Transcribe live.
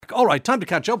back. All right, time to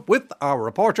catch up with our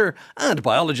reporter and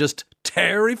biologist,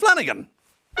 Terry Flanagan.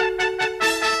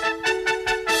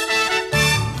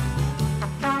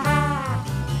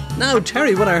 Now,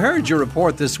 Terry, when I heard your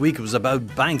report this week was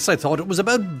about banks, I thought it was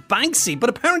about Banksy, but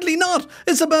apparently not.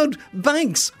 It's about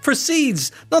banks for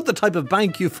seeds, not the type of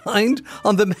bank you find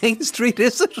on the main street,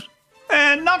 is it?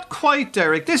 Not quite,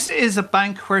 Derek. This is a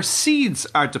bank where seeds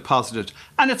are deposited.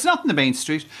 And it's not in the main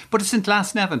street, but it's in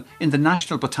Glasnevin, in the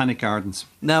National Botanic Gardens.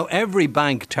 Now, every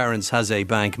bank, Terence, has a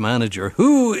bank manager.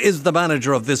 Who is the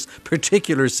manager of this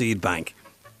particular seed bank?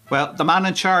 Well, the man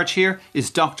in charge here is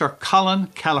Dr. Colin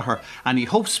Kelleher, and he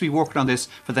hopes to be working on this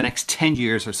for the next 10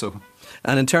 years or so.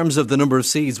 And in terms of the number of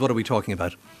seeds, what are we talking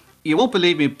about? You won't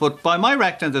believe me, but by my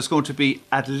reckoning, there's going to be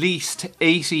at least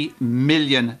 80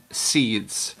 million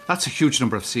seeds. That's a huge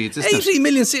number of seeds, isn't it? 80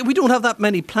 million seeds? We don't have that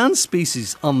many plant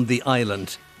species on the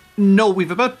island. No,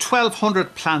 we've about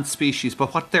 1,200 plant species,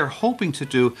 but what they're hoping to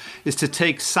do is to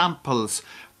take samples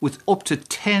with up to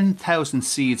 10,000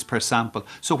 seeds per sample.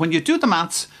 So when you do the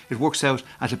maths, it works out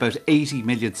at about 80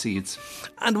 million seeds.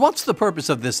 And what's the purpose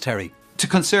of this, Terry? To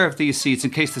conserve these seeds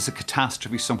in case there's a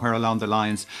catastrophe somewhere along the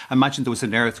lines. Imagine there was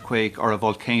an earthquake or a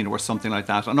volcano or something like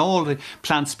that, and all the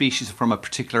plant species from a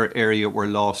particular area were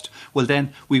lost. Well,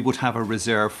 then we would have a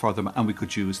reserve for them and we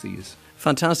could use these.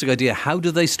 Fantastic idea. How do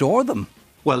they store them?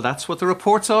 Well, that's what the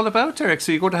report's all about, Eric,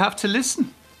 so you're going to have to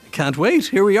listen. Can't wait.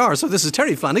 Here we are. So this is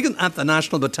Terry Flanagan at the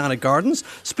National Botanic Gardens,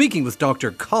 speaking with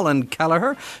Dr. Colin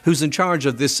Kelleher, who's in charge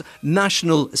of this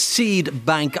National Seed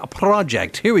Bank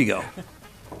project. Here we go.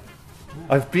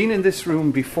 I've been in this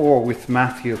room before with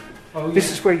Matthew. Oh, yeah.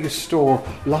 This is where you store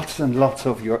lots and lots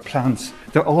of your plants.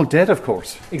 They're all dead, of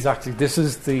course. Exactly. This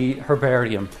is the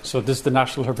herbarium. So this is the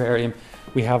National Herbarium.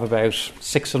 We have about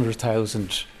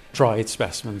 600,000 dried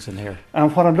specimens in here.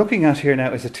 And what I'm looking at here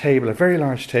now is a table, a very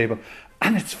large table,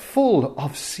 and it's full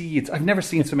of seeds. I've never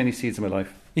seen so many seeds in my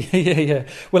life. Yeah.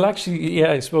 Well, actually,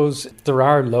 yeah, I suppose there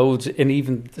are loads in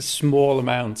even the small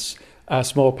amounts.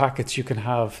 Small packets, you can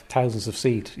have thousands of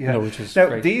seed, which is now,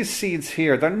 great. These seeds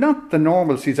here, they're not the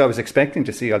normal seeds I was expecting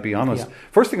to see, I'll be honest. Yeah.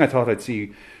 First thing I thought I'd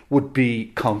see would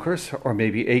be conkers or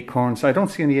maybe acorns. I don't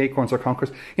see any acorns or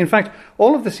conkers. In fact,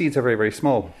 all of the seeds are very, very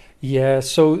small. Yeah,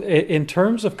 so in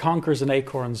terms of conkers and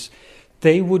acorns,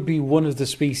 they would be one of the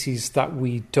species that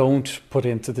we don't put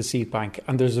into the seed bank.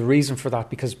 And there's a reason for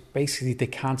that, because basically they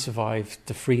can't survive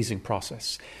the freezing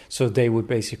process. So they would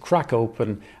basically crack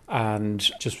open and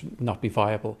just not be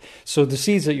viable. So the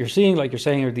seeds that you're seeing, like you're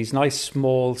saying, are these nice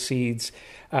small seeds.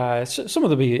 Some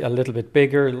of them be a little bit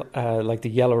bigger, like the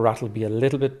yellow rattle be a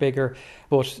little bit bigger.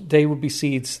 But they would be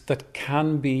seeds that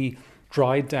can be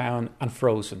dried down and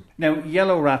frozen. Now,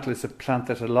 yellow rattle is a plant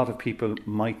that a lot of people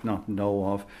might not know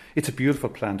of. It's a beautiful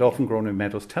plant, often grown in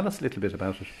meadows. Tell us a little bit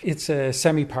about it. It's a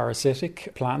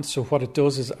semi-parasitic plant, so what it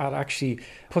does is it actually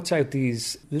puts out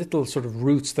these little sort of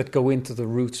roots that go into the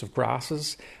roots of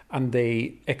grasses, and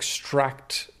they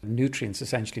extract nutrients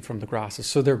essentially from the grasses.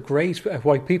 So they're great.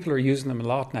 Why people are using them a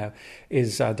lot now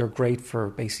is they're great for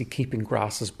basically keeping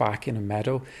grasses back in a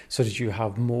meadow so that you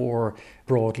have more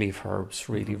broadleaf herbs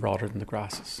really rather than the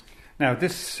grasses. Now,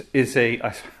 this is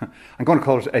I'm going to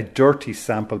call it a dirty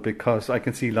sample because I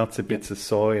can see lots of bits of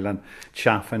soil and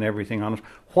chaff and everything on it.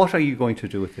 What are you going to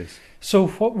do with this? So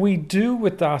what we do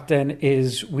with that then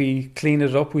is we clean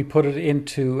it up. We put it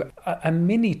into a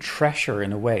mini thresher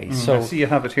in a way. So I see you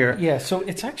have it here. Yeah, so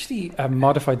it's actually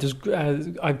modified.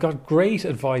 I've got great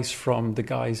advice from the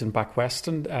guys in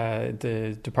Backweston,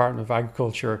 the Department of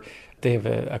Agriculture. They have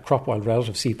a crop wild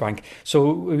relative seed bank.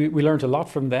 So we learned a lot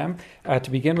from them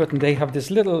to begin with. And they have this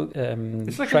little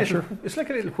thresher. It's like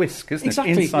a little whisk, isn't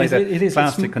exactly. it? Inside it is.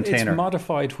 Plastic container. It's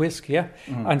modified whisk, yeah.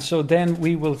 And so then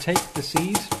we will take the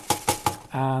seed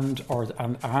and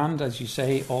as you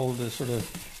say, all the sort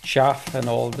of chaff and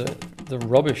all the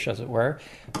rubbish, as it were,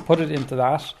 put it into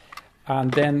that.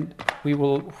 And then we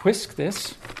will whisk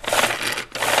this.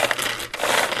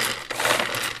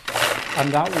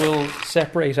 And that will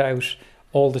separate out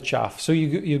all the chaff. So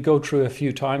you go through a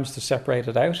few times to separate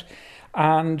it out.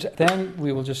 And then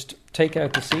we will just take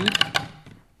out the seed.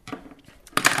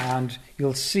 And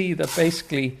you'll see that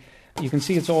basically, you can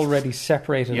see it's already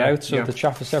separated out. So the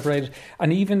chaff is separated.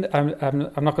 And even, I'm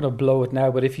not going to blow it now,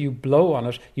 but if you blow on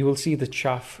it, you will see the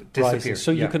chaff disappear.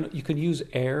 So you can use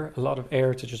air, a lot of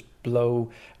air, to just blow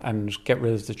and get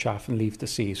rid of the chaff and leave the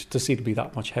seed. The seed will be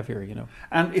that much heavier,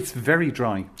 And it's very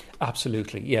dry.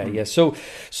 Absolutely, yeah. So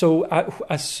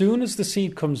as soon as the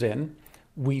seed comes in,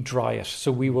 we dry it.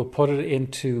 So we will put it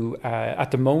into,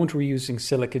 at the moment we're using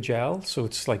silica gel, so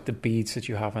it's like the beads that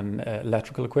you have in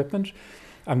electrical equipment.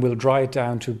 and we'll dry it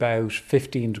down to about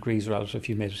 15 degrees relative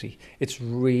humidity. It's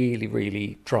really,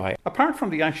 really dry. Apart from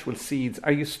the actual seeds,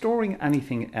 are you storing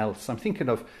anything else? I'm thinking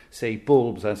of, say,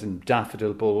 bulbs, as in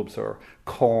daffodil bulbs or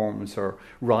corms or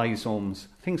rhizomes,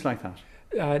 things like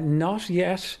that. Not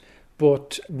yet,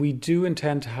 but we do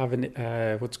intend to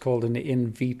have what's called an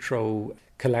in vitro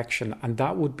collection, and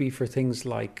that would be for things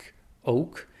like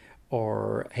oak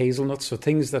or hazelnuts, so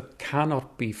things that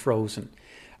cannot be frozen.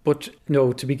 But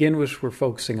no, to begin with, we're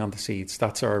focusing on the seeds.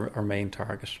 That's our main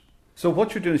target. So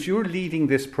what you're doing is you're leading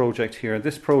this project here.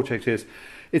 This project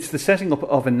it's the setting up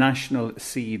of a national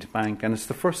seed bank, and it's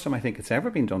the first time I think it's ever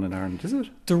been done in Ireland, is it?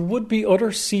 There would be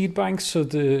other seed banks. So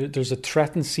there's a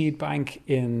Tretton seed bank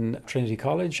in Trinity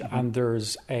College, and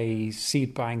there's a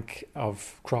seed bank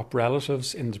of crop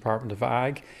relatives in the Department of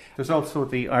Ag. There's also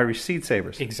the Irish Seed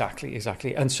Savers.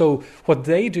 Exactly. And so what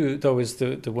they do, though, is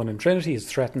the one in Trinity is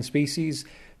threatened species.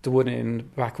 The one in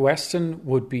Backweston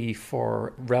would be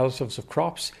for relatives of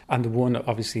crops, and the one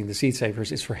obviously in the Seed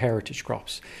Savers is for heritage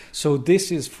crops. So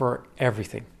this is for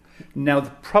everything. Now,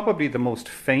 probably the most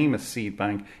famous seed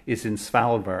bank is in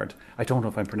Svalbard. I don't know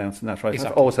if I'm pronouncing that right.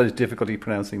 Exactly. I've always had difficulty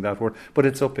pronouncing that word, but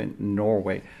it's up in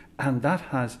Norway. And that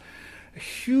has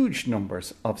huge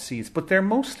numbers of seeds, but they're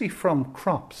mostly from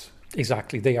crops.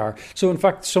 Exactly, they are. So, in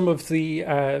fact, some of the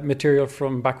material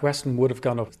from Backweston would have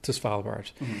gone up to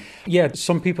Svalbard. Mm-hmm. Yeah,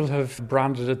 some people have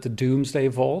branded it the Doomsday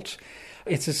Vault.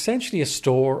 It's essentially a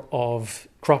store of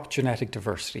crop genetic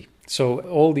diversity. So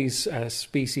all these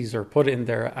species are put in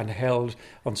there and held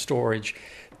on storage.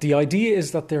 The idea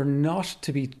is that they're not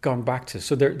to be gone back to,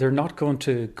 so they're not going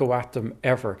to go at them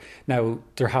ever. Now,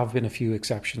 there have been a few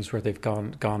exceptions where they've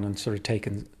gone and sort of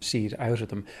taken seed out of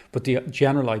them, but the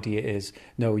general idea is,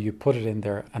 no, you put it in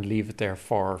there and leave it there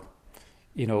for,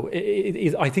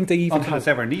 I think they even until it's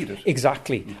ever needed.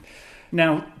 Exactly.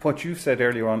 Now, what you said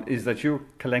earlier on is that you're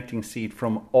collecting seed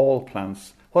from all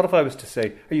plants. What if I was to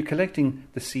say, are you collecting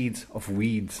the seeds of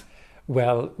weeds?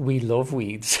 Well, we love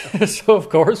weeds, so of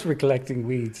course we're collecting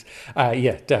weeds.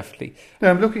 Yeah, definitely. Now,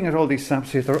 I'm looking at all these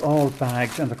samples here. They're all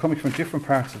bagged and they're coming from different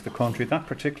parts of the country. That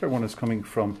particular one is coming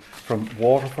from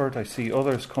Waterford. I see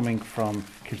others coming from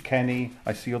Kilkenny.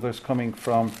 I see others coming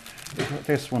from,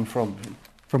 this one from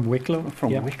Wicklow.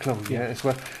 From Wicklow, yeah, as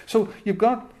well. So you've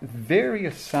got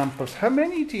various samples. How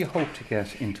many do you hope to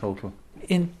get in total?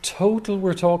 In total,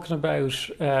 we're talking about,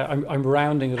 I'm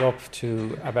rounding it up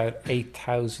to about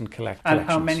 8,000 collections. And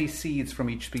how many seeds from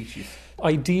each species?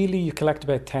 Ideally, you collect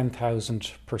about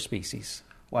 10,000 per species.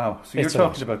 Wow, so you're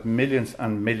talking about millions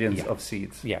and millions of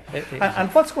seeds. Yeah. And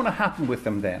what's going to happen with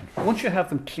them then? Once you have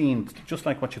them cleaned, just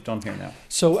like what you've done here now?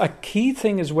 So a key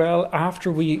thing as well, after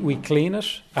we clean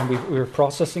it and we're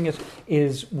processing it,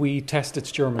 is we test its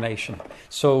germination.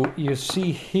 So you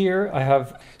see here, I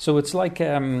have, so it's like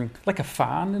a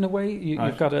fan in a way.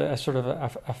 You've got a sort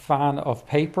of a fan of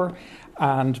paper.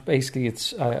 And basically,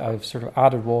 I've sort of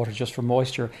added water just for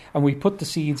moisture, and we put the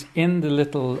seeds in the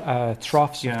little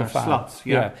troughs of the fan. Slots,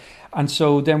 yeah. And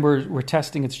so then we're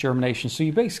testing its germination. So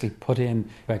you basically put in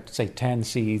about, say, 10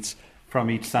 seeds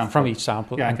from each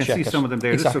sample. Yeah, I can see some of them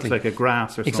there. Exactly. This looks like a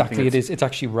grass or something. Exactly, it is. It's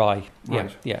actually rye.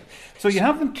 Right. Yeah. So you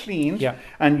have them cleaned,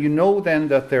 and you know then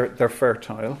that they're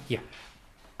fertile. Yeah.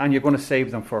 And you're going to save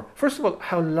them for. First of all,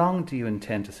 how long do you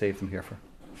intend to save them here for?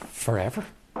 Forever.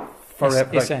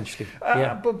 Essentially.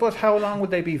 But how long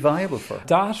would they be viable for?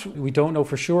 That we don't know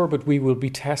for sure, but we will be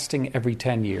testing every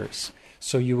 10 years.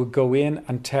 So you would go in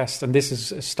and test, and this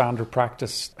is a standard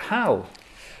practice. How?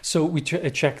 So we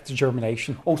check the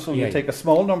germination. Oh, so you take a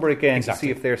small number again to see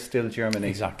if they're still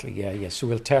germinating. Exactly, yeah. So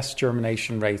we'll test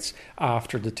germination rates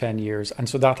after the 10 years, and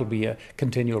so that'll be a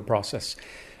continual process.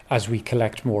 As we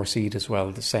collect more seed as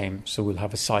well, the same. So we'll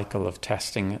have a cycle of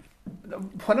testing.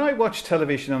 When I watch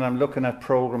television and I'm looking at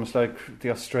programs like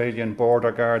the Australian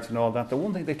border guards and all that, the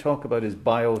one thing they talk about is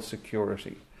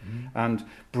biosecurity and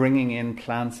bringing in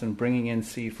plants and bringing in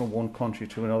seed from one country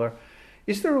to another.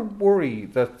 Is there a worry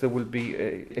that there will be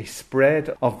a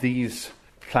spread of these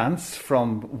plants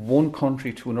from one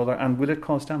country to another, and will it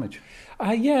cause damage?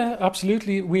 Yeah,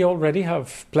 absolutely. We already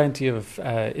have plenty of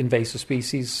invasive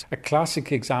species. A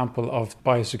classic example of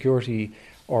biosecurity,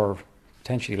 or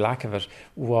potentially lack of it,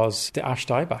 was the ash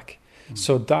dieback.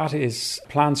 So that is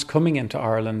plants coming into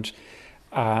Ireland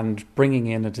and bringing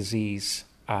in a disease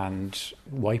and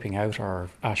wiping out our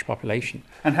ash population.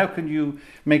 And how can you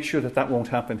make sure that won't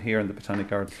happen here in the Botanic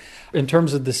Gardens? In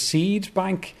terms of the seed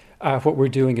bank, what we're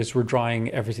doing is we're drying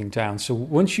everything down. So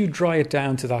once you dry it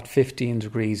down to that 15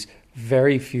 degrees,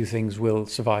 very few things will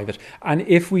survive it. And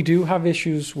if we do have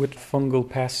issues with fungal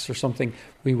pests or something,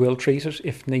 we will treat it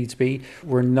if needs be.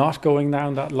 We're not going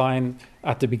down that line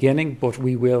at the beginning, but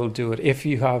we will do it. If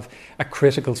you have a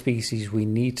critical species we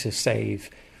need to save,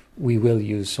 we will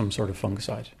use some sort of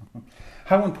fungicide.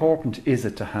 How important is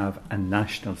it to have a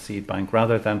national seed bank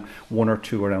rather than one or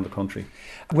two around the country?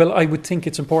 Well, I would think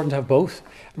it's important to have both.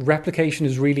 Replication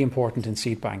is really important in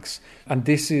seed banks. And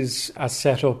this is as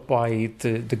set up by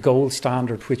the gold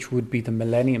standard, which would be the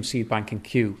Millennium Seed Bank in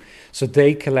Kew. So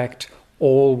they collect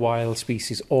all wild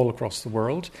species all across the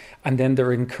world. And then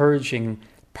they're encouraging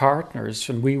partners,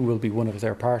 and we will be one of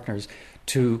their partners,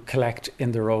 to collect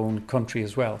in their own country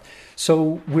as well.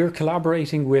 So we're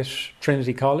collaborating with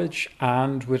Trinity College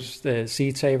and with the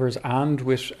Seed Savers and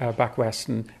with Back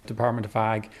Weston Department of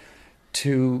Ag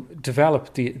to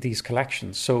develop these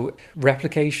collections. So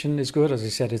replication is good. As I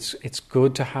said, it's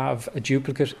good to have a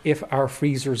duplicate. If our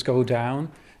freezers go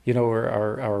down,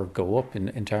 or go up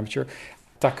in temperature,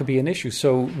 that could be an issue.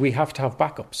 So we have to have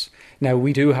backups. Now,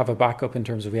 we do have a backup in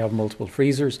terms of we have multiple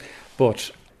freezers,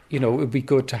 but it would be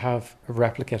good to have a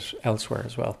replicate elsewhere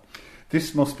as well.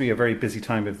 This must be a very busy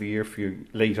time of the year for you,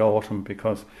 late autumn,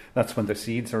 because that's when the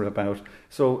seeds are about.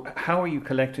 So how are you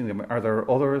collecting them? Are there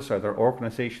others? Are there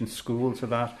organisations, schools or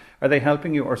that? Are they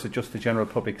helping you, or is it just the general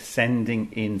public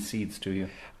sending in seeds to you?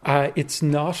 It's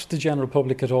not the general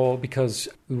public at all, because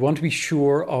we want to be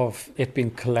sure of it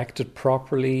being collected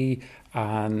properly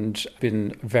and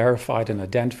been verified and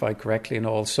identified correctly and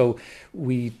all. So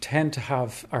we tend to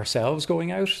have ourselves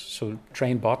going out, so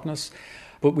trained botanists.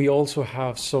 But we also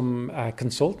have some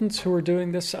consultants who are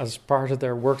doing this as part of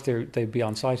their work. They'd be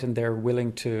on site and they're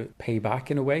willing to pay back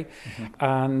in a way. Mm-hmm.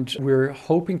 And we're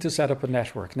hoping to set up a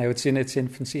network. Now, it's in its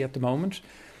infancy at the moment,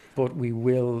 but we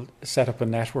will set up a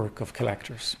network of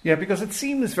collectors. Yeah, because it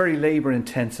seems very labour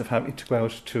intensive having to go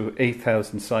out to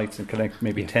 8,000 sites and collect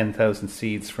maybe 10,000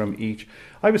 seeds from each.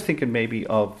 I was thinking maybe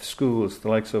of schools, the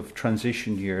likes of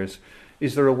transition years.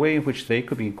 Is there a way in which they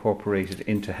could be incorporated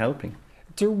into helping?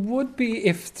 There would be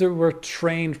if they were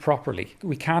trained properly.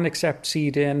 We can accept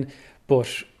seed in,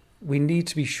 but we need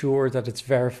to be sure that it's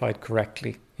verified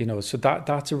correctly. So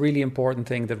that's a really important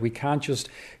thing, that we can't just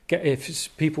get, if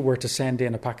people were to send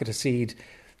in a packet of seed,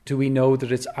 do we know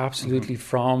that it's absolutely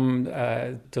from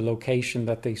the location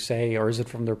that they say, or is it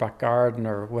from their back garden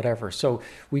or whatever? So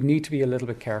we need to be a little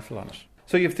bit careful on it.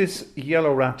 So you have this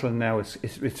yellow rattle now,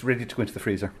 it's ready to go into the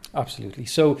freezer? Absolutely.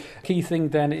 So key thing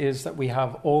then is that we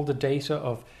have all the data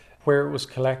of where it was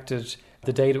collected,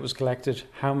 the date it was collected,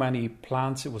 how many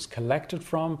plants it was collected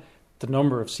from, the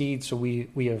number of seeds. So we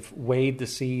have weighed the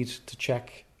seed to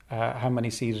check how many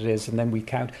seeds it is, and then we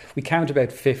count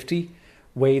about 50,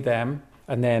 weigh them,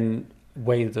 and then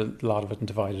weigh the lot of it and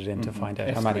divide it in to find out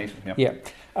how many.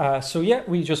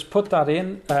 We just put that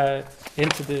in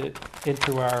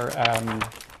into our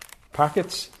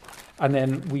packets, and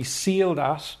then we seal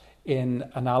that in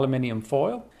an aluminium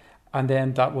foil, and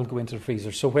then that will go into the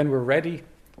freezer. So when we're ready,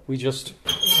 when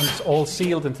it's all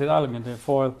sealed into the aluminium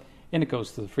foil, in it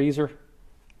goes to the freezer.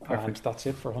 Perfect. And that's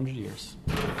it for 100 years.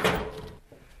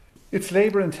 It's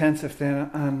labour intensive then,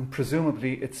 and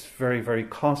presumably it's very, very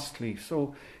costly.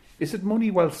 So is it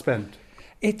money well spent?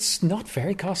 It's not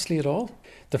very costly at all.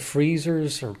 The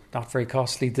freezers are not very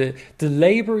costly. The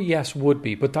labour, yes, would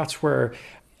be, but that's where,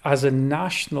 as a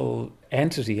national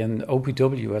entity, and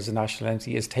OPW as a national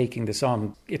entity is taking this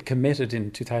on, it committed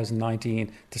in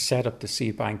 2019 to set up the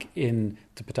seed bank in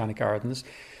the Botanic Gardens.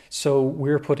 So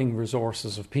we're putting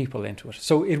resources of people into it.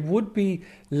 So it would be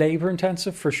labour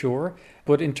intensive for sure,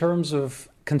 but in terms of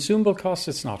consumable costs,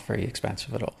 it's not very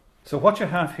expensive at all. So what you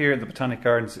have here in the Botanic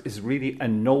Gardens is really a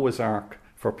Noah's Ark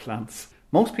for plants.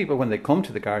 Most people, when they come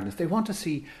to the gardens, they want to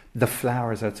see the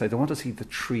flowers outside. They want to see the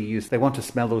trees. They want to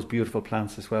smell those beautiful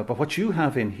plants as well. But what you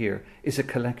have in here is a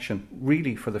collection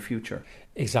really for the future.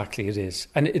 Exactly, it is.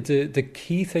 And the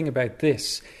key thing about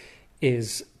this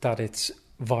is that it's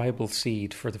viable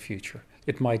seed for the future.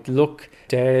 It might look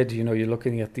dead, you're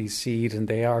looking at these seed and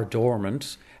they are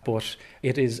dormant, but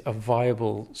it is a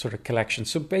viable sort of collection.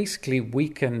 So basically we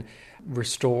can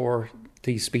restore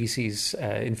these species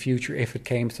in future if it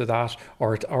came to that,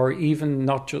 or even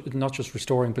not just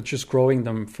restoring, but just growing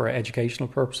them for educational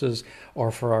purposes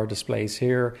or for our displays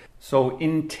here. So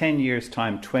in 10 years'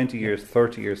 time, 20 years,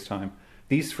 30 years' time,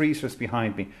 these freezers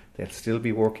behind me, they'll still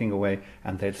be working away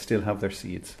and they'll still have their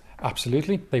seeds.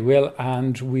 Absolutely, they will,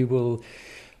 and we will.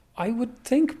 I would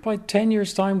think by 10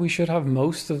 years' time we should have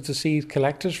most of the seed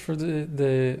collected for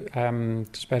there's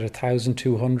about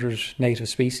 1,200 native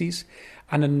species.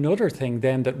 And another thing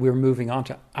then that we're moving on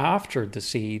to after the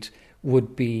seed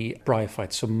would be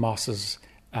bryophytes, so mosses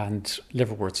and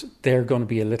liverworts. They're going to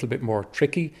be a little bit more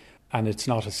tricky, and it's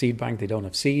not a seed bank, they don't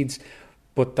have seeds,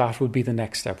 but that would be the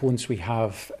next step. Once we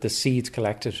have the seeds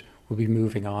collected, we'll be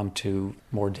moving on to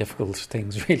more difficult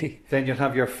things, really. Then you'll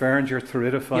have your ferns, your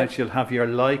theridiophytes, you'll have your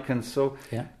lichens. So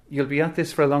you'll be at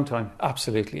this for a long time.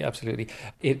 Absolutely, absolutely.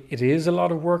 It is a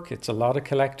lot of work. It's a lot of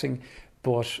collecting,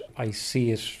 but I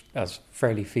see it as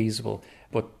fairly feasible.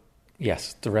 But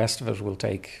yes, the rest of it will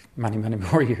take many, many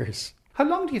more years. How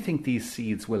long do you think these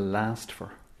seeds will last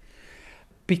for?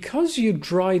 Because you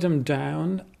dry them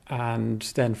down and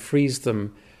then freeze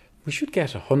them, we should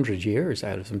get 100 years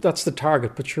out of them. That's the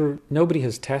target, but nobody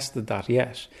has tested that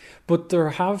yet. But there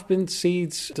have been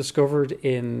seeds discovered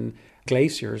in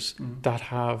glaciers that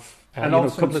have... and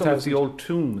also a couple of thousand, the old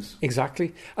tombs.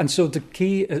 Exactly. And so the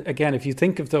key, again, if you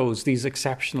think of these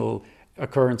exceptional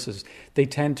occurrences, they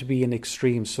tend to be in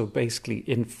extremes. So basically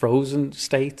in frozen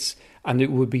states, and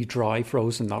it would be dry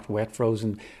frozen, not wet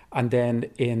frozen. And then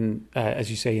in,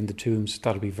 as you say, in the tombs,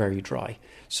 that'll be very dry.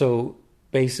 So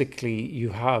basically you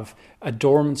have a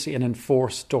dormancy, an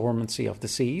enforced dormancy of the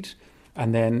seed,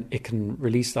 and then it can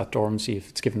release that dormancy if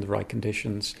it's given the right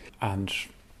conditions and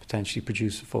potentially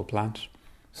produce a full plant.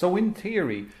 So in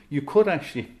theory, you could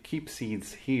actually keep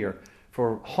seeds here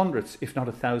for hundreds, if not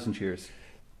 1,000 years.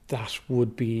 That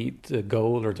would be the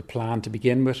goal or the plan to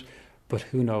begin with, but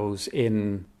who knows,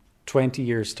 in 20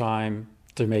 years' time,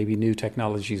 there may be new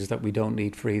technologies that we don't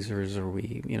need freezers, or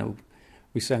we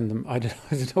send them. I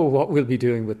don't know what we'll be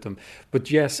doing with them. But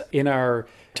yes, in our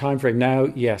time frame now,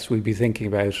 yes, we'll be thinking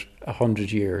about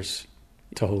 100 years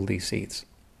to hold these seeds.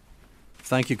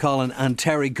 Thank you, Colin and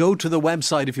Terry. Go to the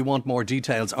website if you want more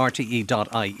details, rte.ie/Mooney.